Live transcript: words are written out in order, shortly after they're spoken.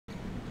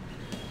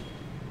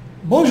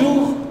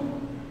Bonjour.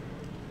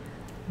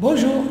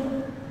 Bonjour.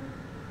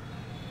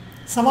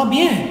 Ça va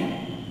bien?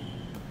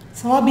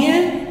 Ça va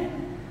bien?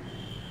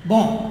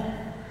 Bon.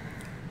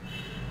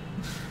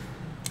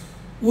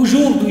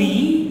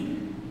 Aujourd'hui,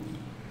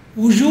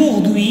 je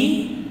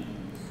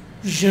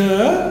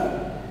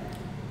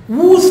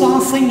vous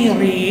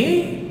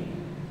enseignerai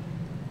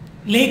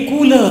les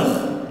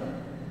couleurs.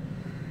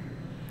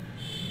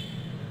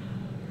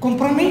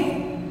 Comprenez?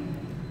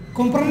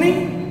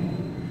 Comprenez?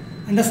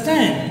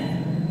 Understand?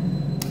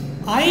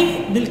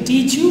 I will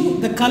teach you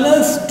the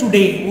colors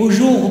today.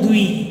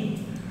 Aujourd'hui.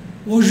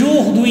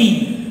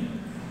 Aujourd'hui.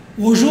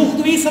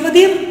 Aujourd'hui, ça veut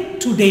dire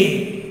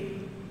today.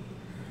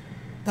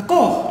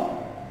 D'accord?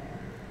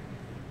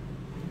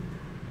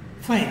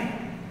 Fine.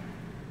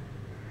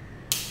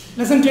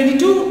 Lesson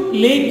 22.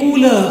 Les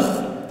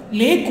couleurs.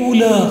 Les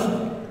couleurs.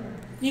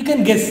 You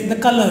can guess the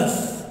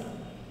colors.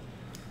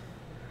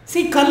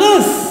 See,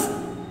 colors.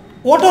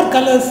 What are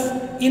colors?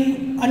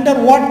 Under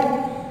what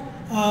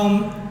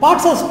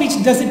parts of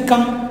speech does it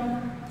come?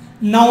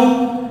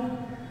 Noun,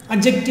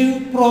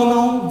 adjective,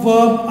 pronoun,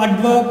 verb,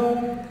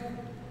 adverb.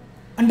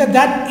 Under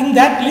that, in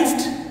that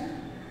list,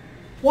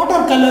 what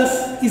are colors?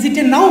 Is it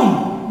a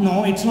noun?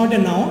 No, it's not a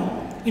noun.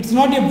 It's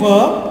not a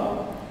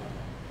verb.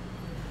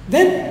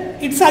 Then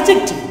it's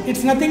adjective.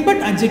 It's nothing but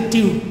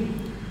adjective.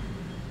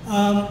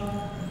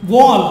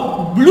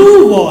 Wall,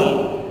 blue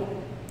wall.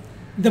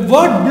 The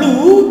word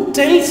blue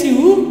tells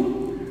you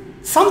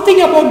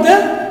something about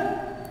the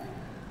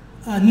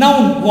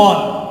noun,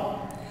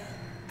 wall.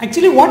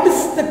 Actually, what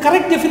is the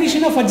correct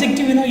definition of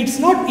adjective? It's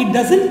not, it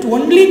doesn't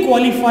only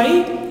qualify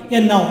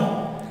a noun.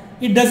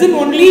 It doesn't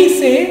only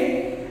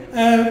say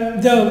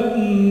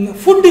the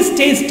food is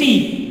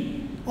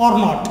tasty or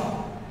not.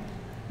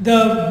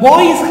 The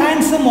boy is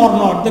handsome or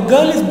not. The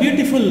girl is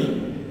beautiful.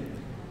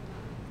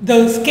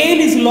 The scale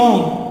is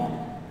long.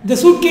 The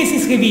suitcase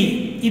is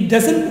heavy. It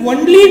doesn't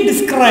only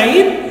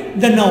describe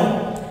the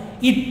noun.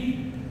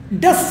 It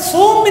does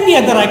so many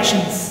other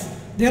actions.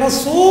 There are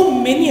so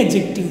many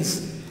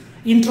adjectives.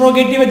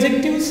 Interrogative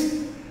adjectives,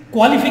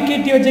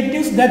 qualificative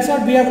adjectives, that's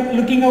what we are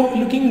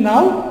looking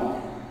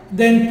now.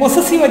 Then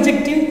possessive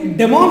adjective,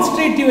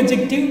 demonstrative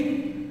adjective.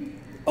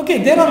 Okay,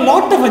 there are a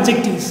lot of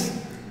adjectives.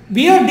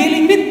 We are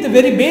dealing with the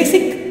very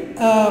basic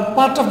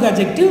part of the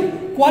adjective,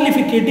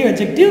 qualificative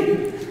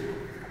adjective.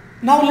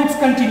 Now let's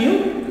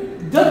continue.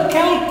 The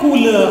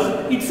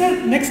calculator. It's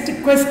a next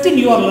question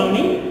you are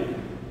learning.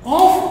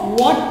 Of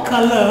what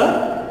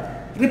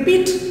color?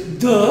 Repeat.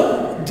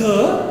 The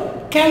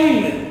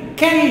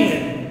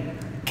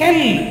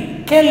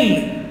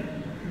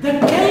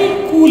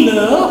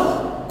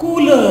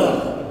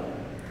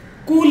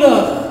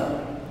cooler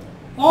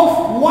of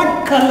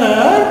what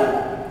color?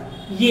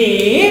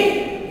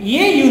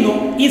 You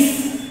know, is.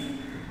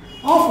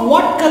 Of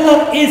what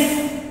color is?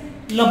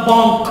 Le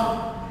banc.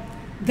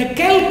 The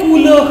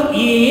calculator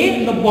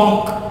le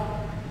banc.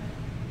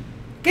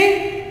 Okay?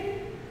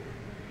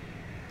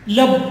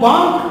 Le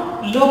banc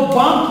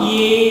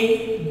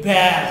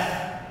vert.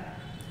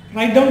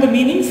 Write down the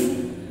meanings.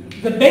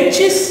 The bench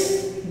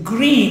is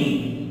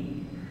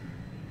green.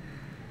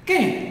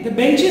 Okay, the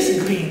bench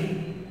is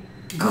green.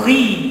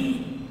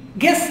 Green.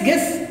 Guess,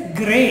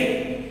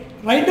 gray.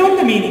 Write down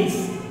the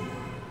meanings.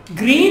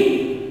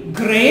 Green,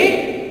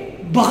 gray,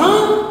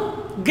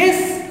 brun.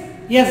 Guess.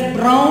 Yes,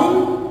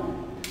 brown.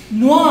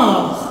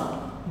 Noir,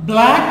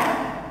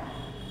 black.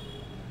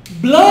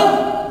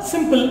 Bleu,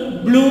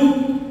 simple,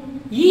 blue.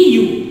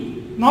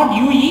 EU, not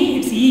UE,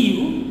 it's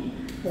EU.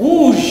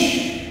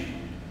 Rouge,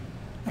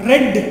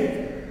 red,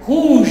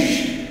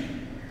 rouge.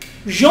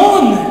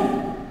 Jaune,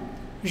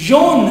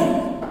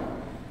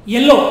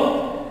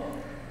 yellow.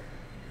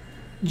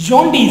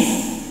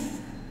 Jaundice,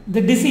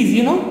 the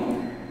disease,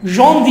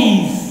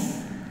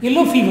 jaundice,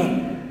 yellow fever.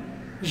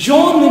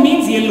 Jaune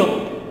means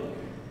yellow.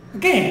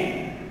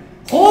 Okay.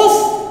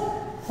 Rose.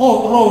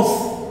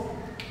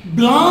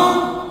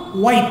 Blanc,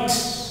 white.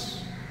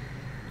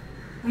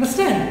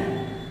 Understand?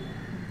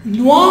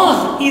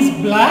 Noir is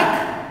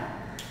black,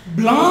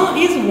 blanc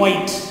is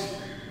white.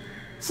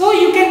 So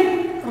you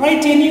can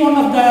write any one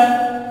of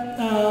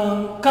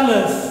the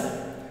colors.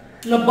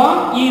 Le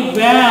banc est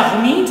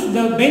vert means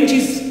the bench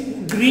is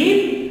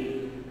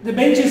green, the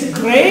bench is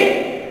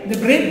grey, the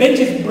bench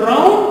is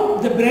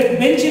brown, the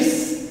bench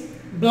is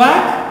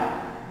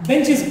black,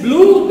 bench is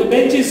blue, the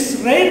bench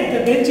is red,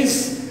 the bench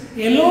is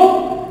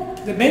yellow,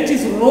 the bench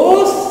is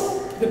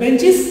rose, the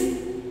bench is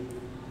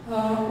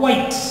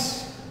white.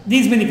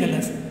 These many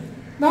colors.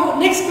 Now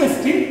next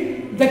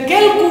question. The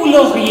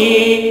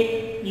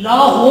calculator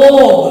la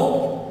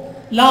robe.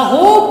 La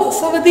robe,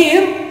 ça veut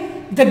dire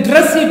the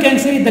dress, you can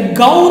say the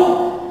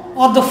gown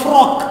or the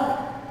frock.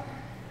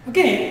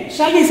 Okay,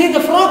 shall we say the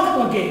frock?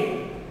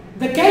 Okay.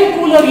 The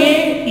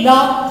calculator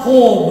la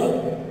robe.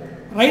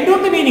 Write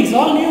down the meanings,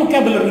 all new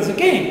vocabularies,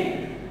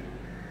 okay?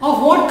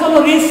 Of what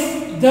color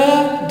is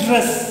the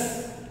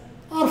dress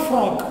or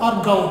frock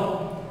or gown?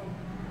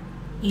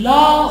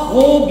 La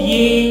robe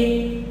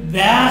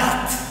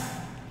verte.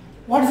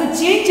 What is the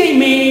change I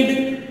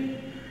made?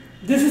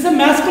 This is a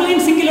masculine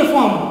singular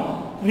form.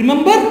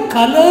 Remember,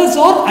 colors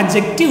are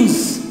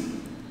adjectives.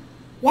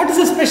 What is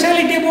the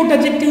speciality about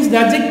adjectives? The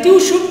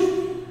adjective should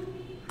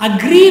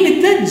agree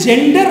with the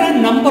gender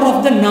and number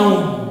of the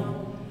noun.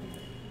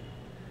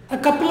 A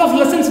couple of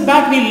lessons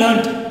back we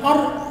learnt,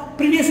 or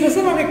previous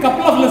lesson or a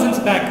couple of lessons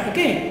back.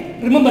 Okay,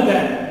 remember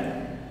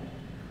that.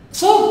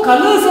 So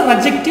colors are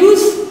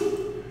adjectives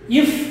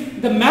if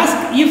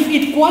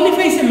it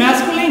qualifies a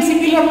masculine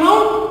singular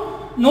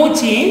noun, no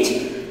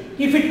change.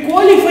 If it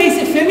qualifies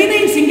a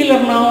feminine singular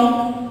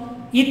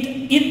noun,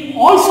 it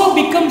also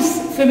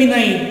becomes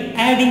feminine,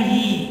 adding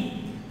e.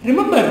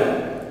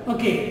 Remember?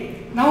 Okay.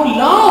 Now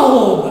la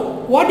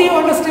hob. What do you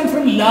understand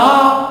from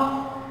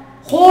la?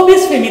 Hob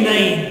is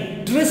feminine.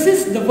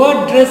 The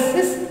word dress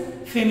is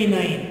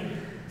feminine.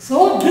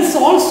 So this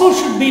also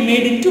should be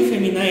made into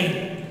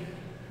feminine.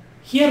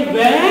 Here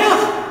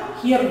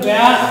werd, here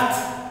werd.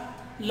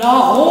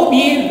 La hob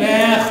ye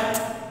werd.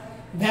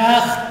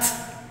 Werd.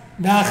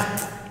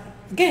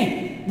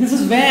 Okay. This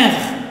is vert.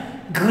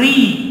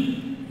 Gris.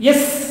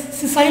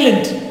 Yes, it's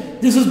silent.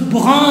 This is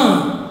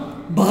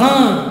brun.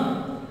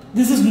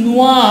 This is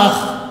noir.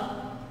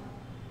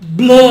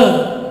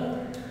 Bleu.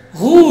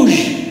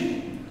 Rouge.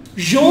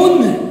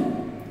 Jaune.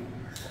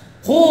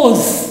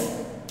 Rose.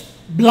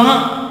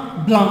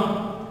 Blanc.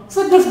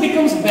 So this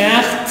becomes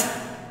vert.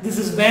 This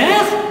is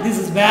vert. This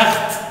is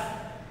vert.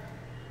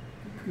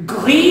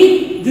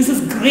 Gris. This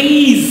is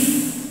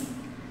grise.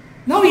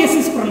 Now yes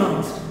is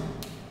pronounced.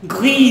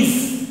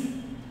 Grise.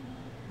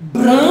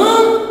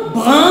 Brun.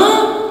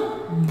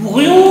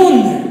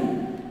 Brune.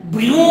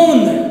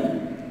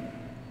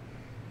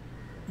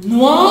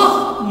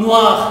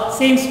 Noir.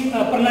 Same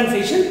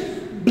pronunciation.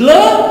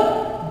 Bleu.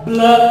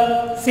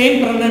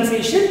 Same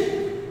pronunciation.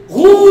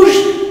 Rouge.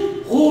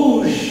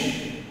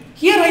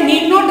 Here I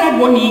need not add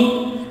one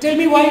e. Tell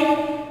me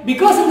why?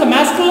 Because in the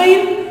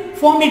masculine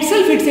form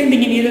itself it's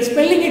ending in e. The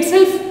spelling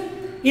itself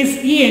is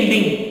e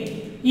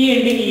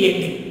ending.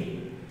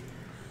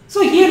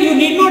 So here you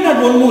need not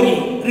add one more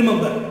e.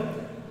 Remember.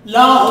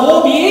 La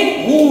robe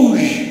est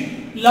rouge.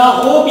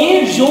 La robe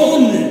est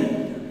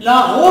jaune.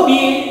 La robe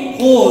est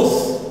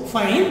rose.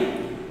 Fine.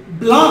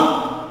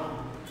 Blanc.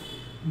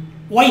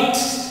 White.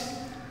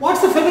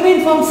 What's the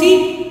feminine form?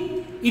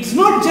 See? It's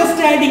not just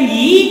adding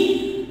e.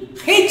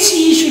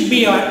 He should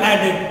be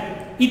added.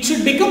 It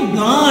should become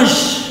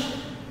blanche.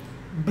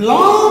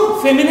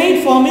 Blanc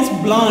feminine form is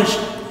blanche.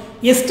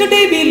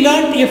 Yesterday we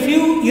learnt a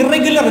few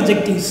irregular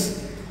adjectives.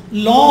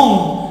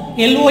 Long.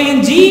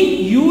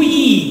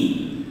 L-O-N-G-U-E.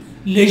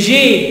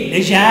 Léger,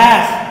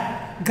 légère,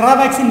 grave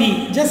accent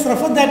E. Just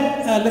refer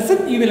that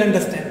lesson, you will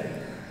understand.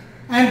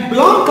 And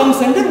blanc comes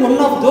under one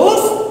of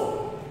those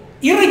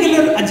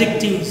irregular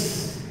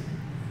adjectives.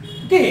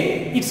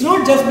 Okay, it's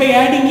not just by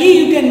adding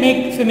E you can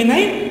make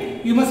feminine,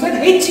 you must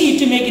add HE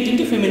to make it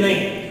into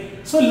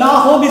feminine. So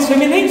la robe is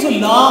feminine, so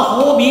la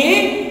robe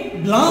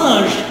est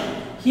blanche.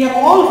 Here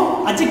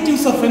all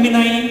adjectives are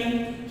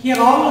feminine, here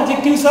all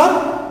adjectives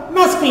are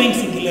masculine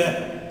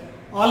singular.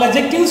 All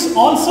adjectives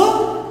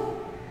also,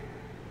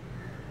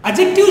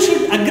 adjectives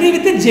should agree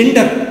with the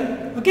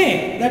gender.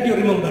 Okay, that you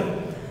remember.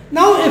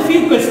 Now a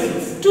few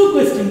questions, 2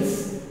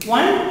 questions,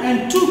 1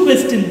 and 2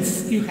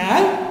 questions you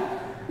have.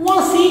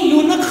 Voici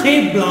une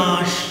crêpe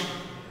blanche.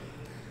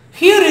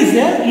 Here is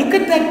a, look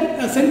at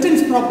that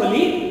sentence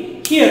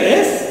properly. Here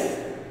is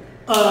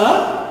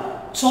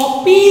a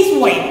chalk piece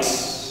white.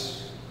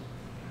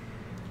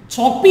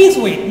 Chalk piece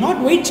white,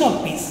 not white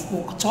chalk piece.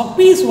 Oh, chalk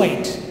piece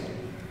white.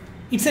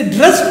 It's a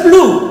dress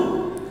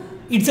blue.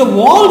 It's a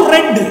wall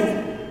red.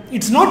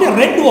 It's not a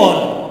red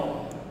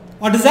wall.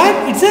 What is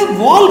that? It's a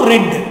wall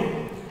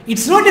red.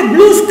 It's not a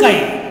blue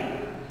sky.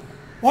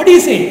 What do you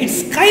say?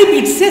 It's sky.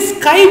 It's a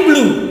sky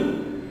blue.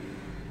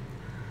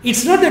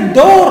 It's not a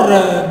door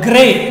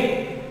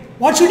grey.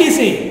 What should you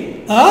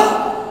say?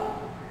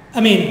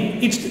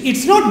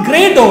 It's not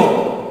grey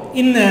door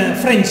in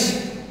French.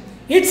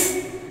 It's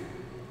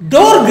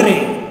door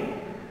grey.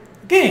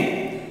 Okay.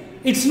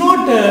 It's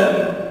not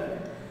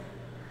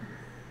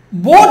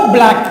board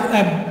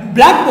black.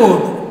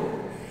 Blackboard.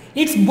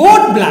 It's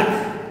board black.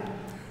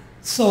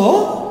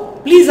 So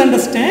please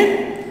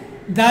understand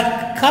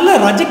that color,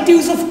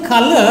 adjectives of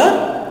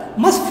color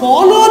must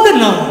follow the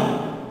noun.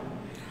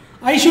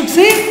 I should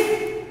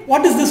say,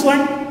 what is this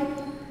one?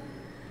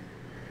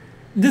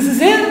 This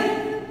is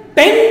a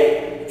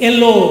pen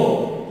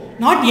yellow,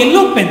 not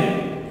yellow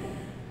pen.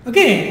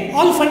 Okay,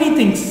 all funny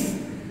things.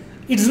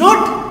 It's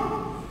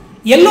not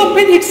yellow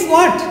pen, it's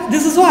what?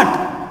 This is what?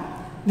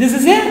 This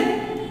is a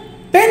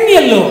pen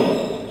yellow.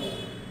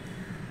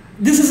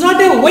 This is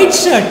not a white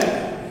shirt.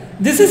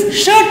 This is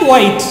shirt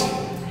white.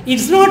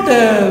 It's not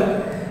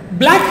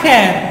black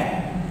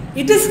hair.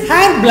 It is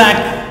hair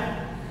black.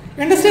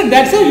 You understand?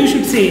 That's how you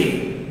should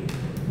say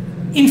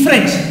in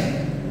French.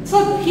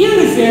 So here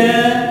is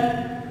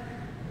a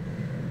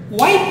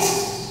white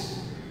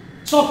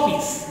chalk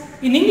piece.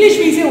 In English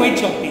we say white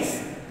chalk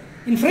piece.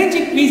 In French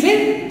we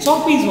say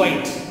chalk piece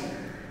white.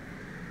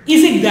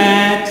 Is it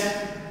that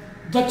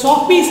the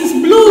chalk piece is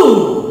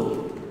blue?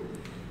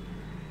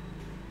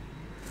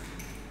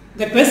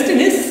 The question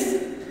is,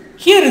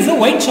 here is a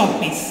white chalk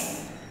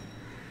piece.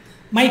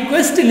 My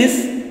question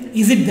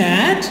is it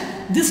that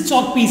this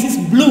chalk piece is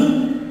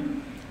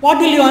blue? What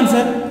will you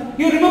answer?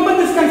 You remember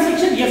this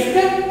construction? Yes,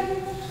 sir?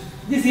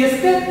 This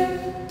yes, sir?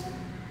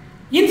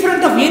 In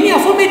front of any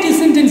affirmative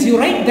sentence you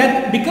write,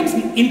 that becomes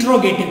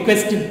interrogative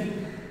question.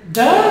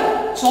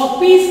 The chalk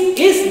piece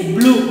is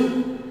blue.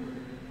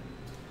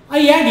 I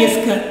add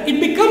yes, sir. It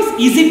becomes,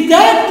 is it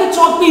that the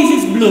chalk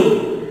piece is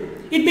blue?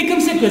 It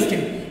becomes a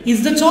question.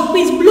 Is the chalk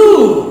piece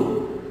blue?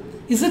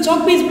 Is the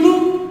chalk piece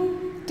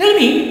blue? Tell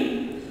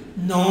me.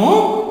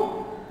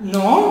 No,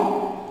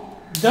 no.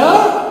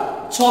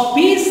 The chalk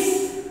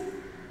piece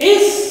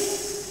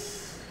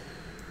is,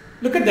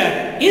 look at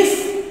that,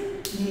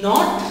 is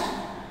not,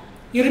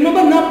 you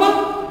remember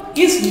Napa?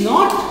 Is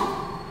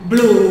not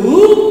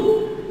blue.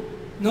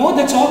 No,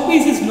 the chalk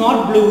piece is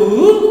not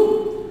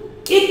blue.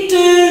 It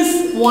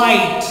is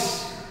white.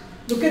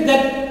 Look at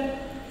that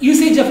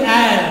usage of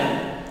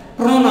al,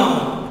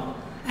 pronoun.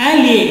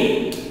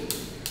 Alle.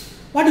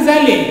 What is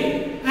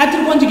alle?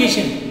 After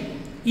conjugation.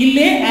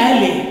 Ille,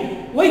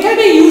 alle. Why have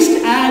I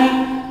used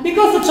al?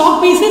 Because the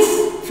chalk piece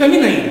is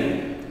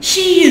feminine.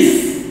 She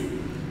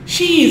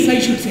is, I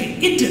should say.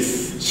 It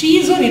is. She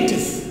is or it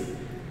is.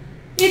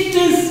 It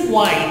is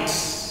white.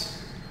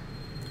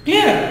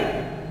 Clear?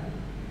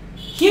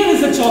 Here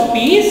is a chalk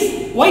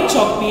piece, white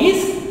chalk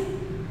piece.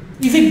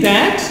 Is it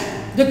that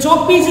the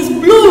chalk piece is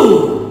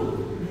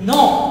blue?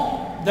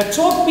 No. The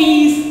chalk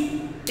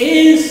piece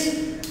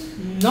is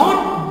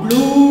not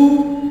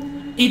blue.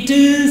 It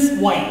is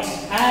white.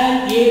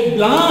 And a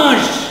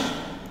blanche.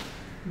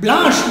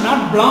 Blanche,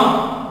 not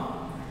blanc.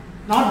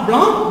 Not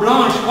blanc,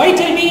 blanche. Why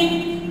tell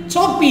me?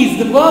 Chalk piece,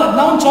 the word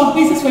noun chalk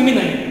piece is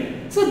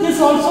feminine. So this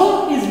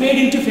also is made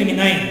into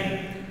feminine.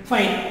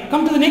 Fine.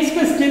 Come to the next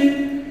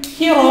question.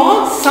 Here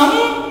are some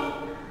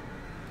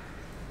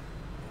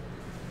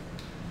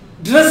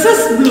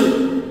dresses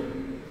blue.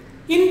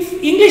 In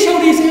English, how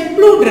do you say?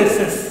 Blue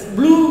dresses,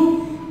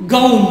 blue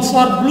gowns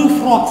or blue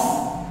frocks.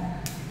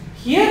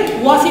 Here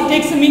was it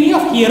takes the meaning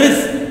of here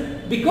is,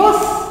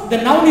 because the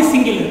noun is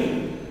singular.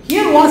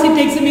 Here was it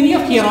takes the meaning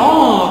of here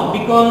are,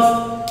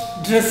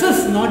 because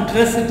dresses, not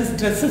dress, it is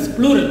dresses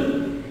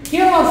plural.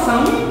 Here are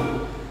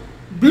some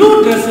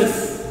blue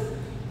dresses,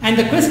 and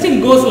the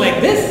question goes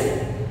like this.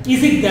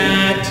 Is it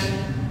that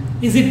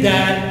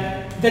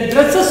the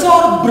dresses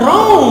are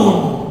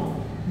brown?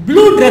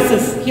 Blue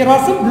dresses. Here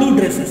are some blue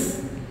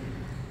dresses.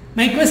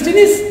 My question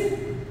is,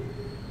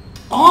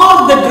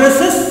 are the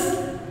dresses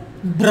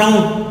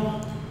brown?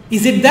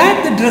 Is it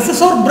that the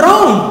dresses are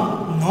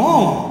brown?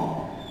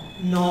 No.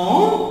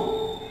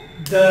 No.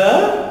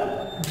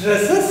 The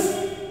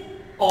dresses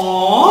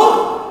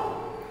are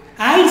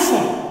also.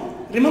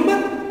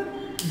 Remember?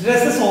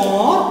 Dresses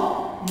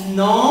are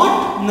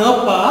not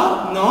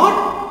napa,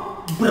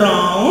 not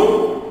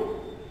brown.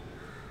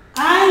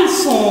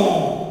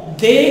 Also,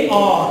 they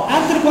are,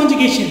 after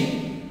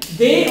conjugation,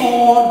 they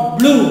are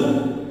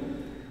blue.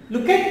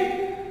 Look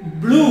at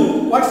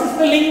blue. What's the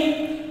spelling?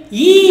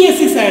 ES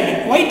is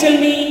added. Why tell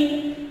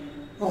me?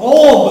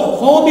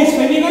 Robe. Robe is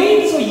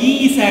feminine, so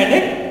E is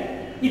added.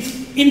 It's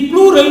in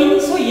plural,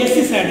 so S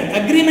is added.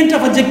 Agreement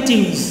of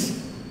adjectives.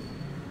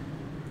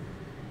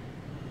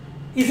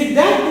 Is it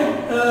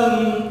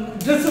that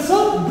dresses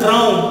are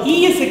brown?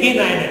 E is again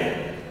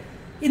added.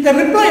 In the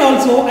reply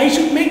also, I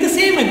should make the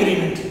same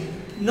agreement.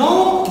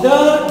 No,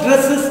 the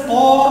dresses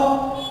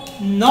are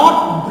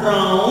not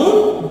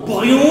brown,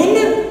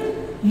 brune.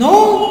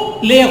 No,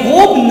 les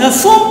robes ne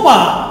sont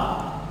pas.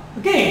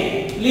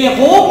 Okay, les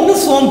robes ne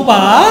sont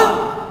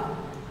pas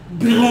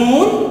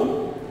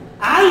brunes.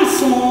 Elles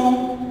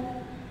sont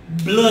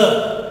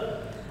bleues.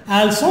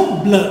 Elles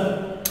sont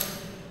bleues.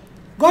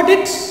 Got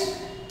it?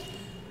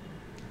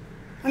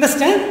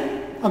 Understand?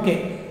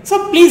 Okay.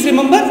 So please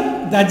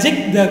remember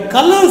the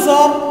colors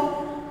are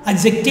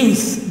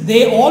adjectives.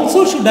 They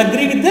also should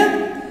agree with the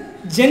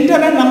gender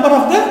and number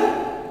of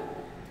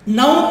the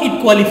noun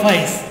it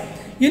qualifies.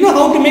 You know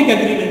how to make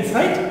agreements,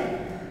 right?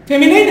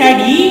 Feminine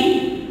add E.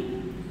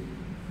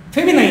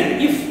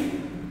 Feminine. If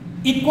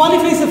it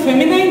qualifies a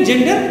feminine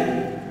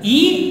gender,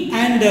 E,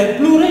 and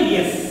plural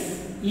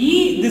yes.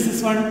 E, this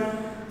is one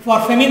for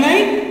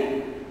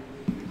feminine.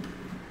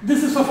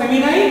 This is for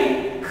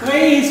feminine.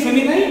 Cray is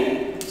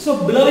feminine, so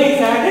bleu is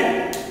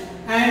added,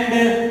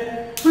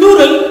 and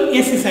plural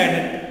S is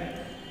added.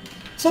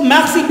 So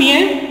merci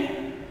bien,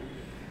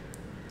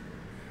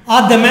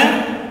 à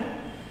demain,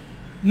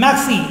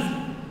 merci,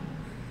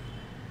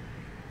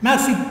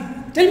 merci.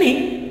 Tell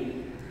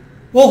me,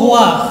 au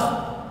revoir.